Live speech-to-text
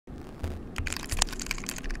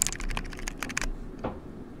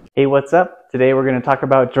Hey, what's up? Today we're going to talk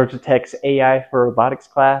about Georgia Tech's AI for Robotics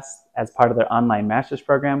class as part of their online master's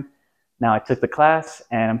program. Now, I took the class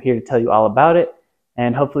and I'm here to tell you all about it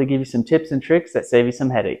and hopefully give you some tips and tricks that save you some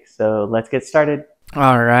headaches. So let's get started.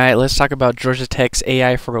 All right, let's talk about Georgia Tech's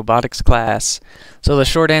AI for Robotics class. So the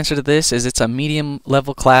short answer to this is it's a medium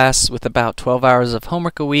level class with about 12 hours of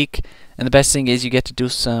homework a week, and the best thing is you get to do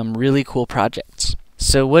some really cool projects.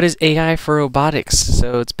 So what is AI for robotics?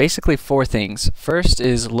 So it's basically four things. First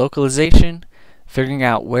is localization, figuring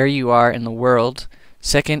out where you are in the world.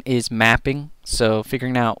 Second is mapping, so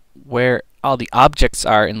figuring out where all the objects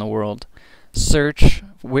are in the world. Search,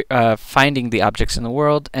 finding the objects in the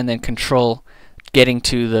world, and then control, getting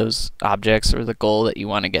to those objects or the goal that you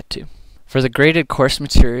want to get to. For the graded course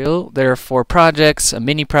material, there are 4 projects, a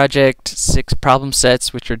mini project, 6 problem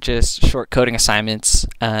sets, which are just short coding assignments,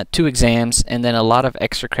 2 exams, and then a lot of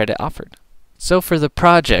extra credit offered. So for the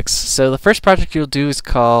projects, so the first project you'll do is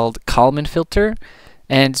called Kalman filter,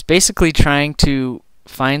 and it's basically trying to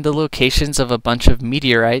find the locations of a bunch of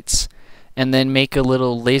meteorites and then make a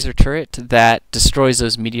little laser turret that destroys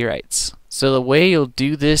those meteorites. So the way you'll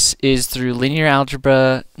do this is through linear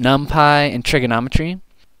algebra, NumPy, and trigonometry.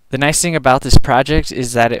 The nice thing about this project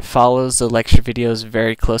is that it follows the lecture videos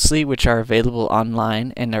very closely, which are available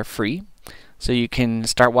online and are free. So you can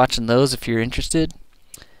start watching those if you're interested.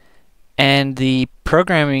 And the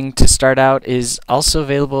programming to start out is also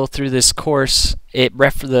available through this course.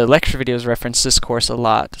 The lecture videos reference this course a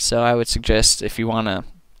lot, so I would suggest if you want to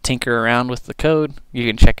tinker around with the code, you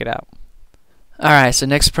can check it out. Alright, so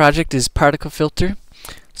next project is particle filter.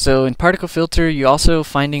 So in particle filter, you're also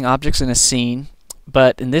finding objects in a scene,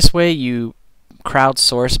 but in this way you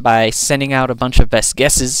crowdsource by sending out a bunch of best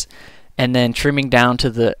guesses and then trimming down to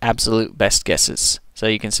the absolute best guesses. So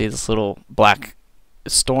you can see this little black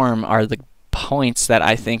storm are the points that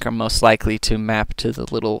I think are most likely to map to the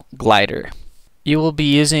little glider. You will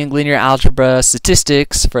be using linear algebra,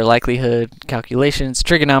 statistics for likelihood calculations,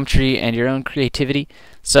 trigonometry, and your own creativity.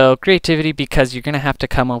 So creativity because you're going to have to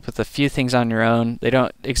come up with a few things on your own. They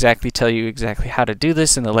don't exactly tell you exactly how to do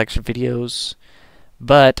this in the lecture videos,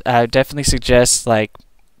 but I definitely suggest like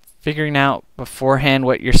figuring out beforehand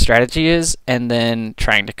what your strategy is and then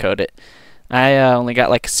trying to code it. I only got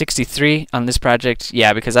like 63 on this project,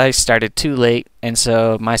 yeah, because I started too late, and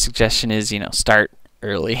so my suggestion is, start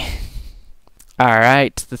early.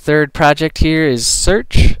 Alright, the third project here is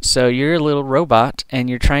search. So you're a little robot and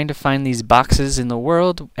you're trying to find these boxes in the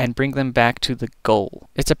world and bring them back to the goal.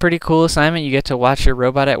 It's a pretty cool assignment. You get to watch your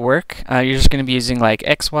robot at work. You're just going to be using like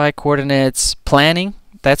XY coordinates, planning.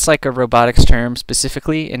 That's like a robotics term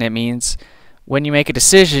specifically, and it means when you make a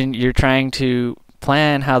decision, you're trying to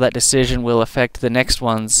plan how that decision will affect the next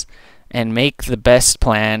ones and make the best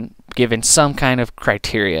plan given some kind of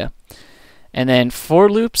criteria. And then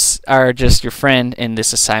for loops are just your friend in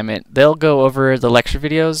this assignment. They'll go over the lecture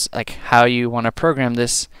videos, like how you want to program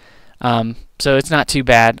this. So it's not too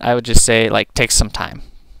bad. I would just say like take some time.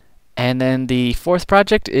 And then the fourth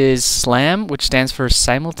project is SLAM, which stands for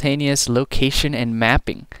Simultaneous Location and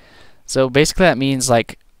Mapping. So basically that means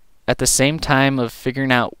like at the same time of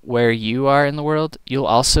figuring out where you are in the world, you'll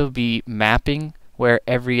also be mapping where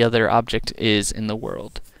every other object is in the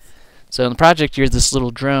world. So in the project, you're this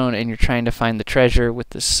little drone and you're trying to find the treasure with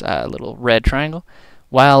this little red triangle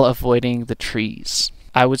while avoiding the trees.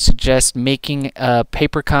 I would suggest making a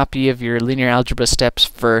paper copy of your linear algebra steps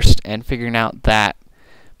first and figuring out that,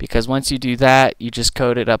 because once you do that, you just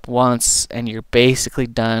code it up once and you're basically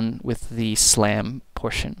done with the SLAM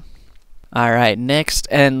portion. Alright, next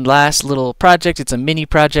and last little project. It's a mini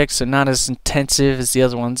project, so not as intensive as the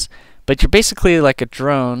other ones. But you're basically like a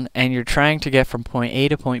drone and you're trying to get from point A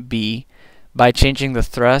to point B by changing the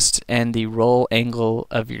thrust and the roll angle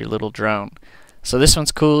of your little drone. So this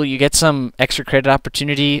one's cool. You get some extra credit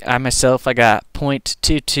opportunity. I got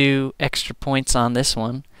 0.22 extra points on this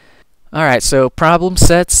one. Alright, so problem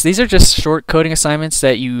sets. These are just short coding assignments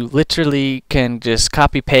that you literally can just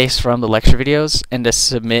copy paste from the lecture videos and just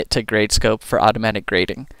submit to GradeScope for automatic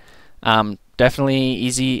grading. Definitely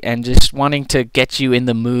easy and just wanting to get you in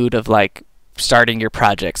the mood of like starting your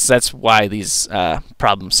projects. That's why these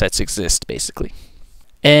problem sets exist basically.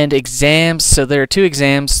 And exams, so there are 2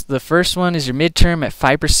 exams. The first one is your midterm at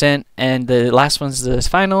 5% and the last one's the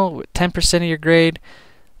final with 10% of your grade.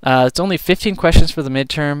 It's only 15 questions for the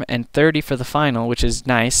midterm and 30 for the final, which is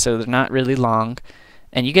nice, so they're not really long.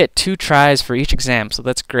 And you get 2 tries for each exam, so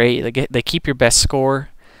that's great. They keep your best score.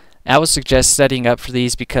 I would suggest setting up for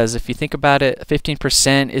these because if you think about it,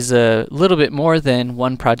 15% is a little bit more than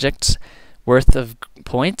one project's worth of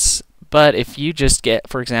points. But if you just get,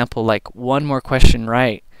 for example, like one more question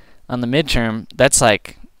right on the midterm, that's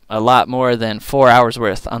like a lot more than 4 hours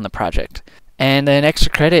worth on the project. And then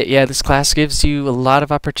extra credit, yeah, this class gives you a lot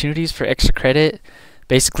of opportunities for extra credit.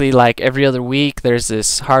 Basically, like every other week, there's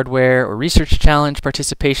this hardware or research challenge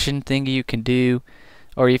participation thing you can do.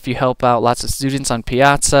 Or if you help out lots of students on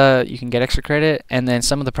Piazza, you can get extra credit. And then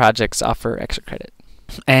some of the projects offer extra credit.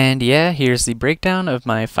 And yeah, here's the breakdown of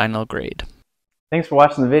my final grade. Thanks for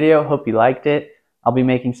watching the video. Hope you liked it. I'll be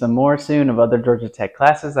making some more soon of other Georgia Tech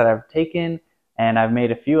classes that I've taken. And I've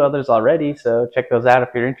made a few others already, so check those out if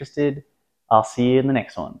you're interested. I'll see you in the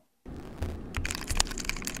next one.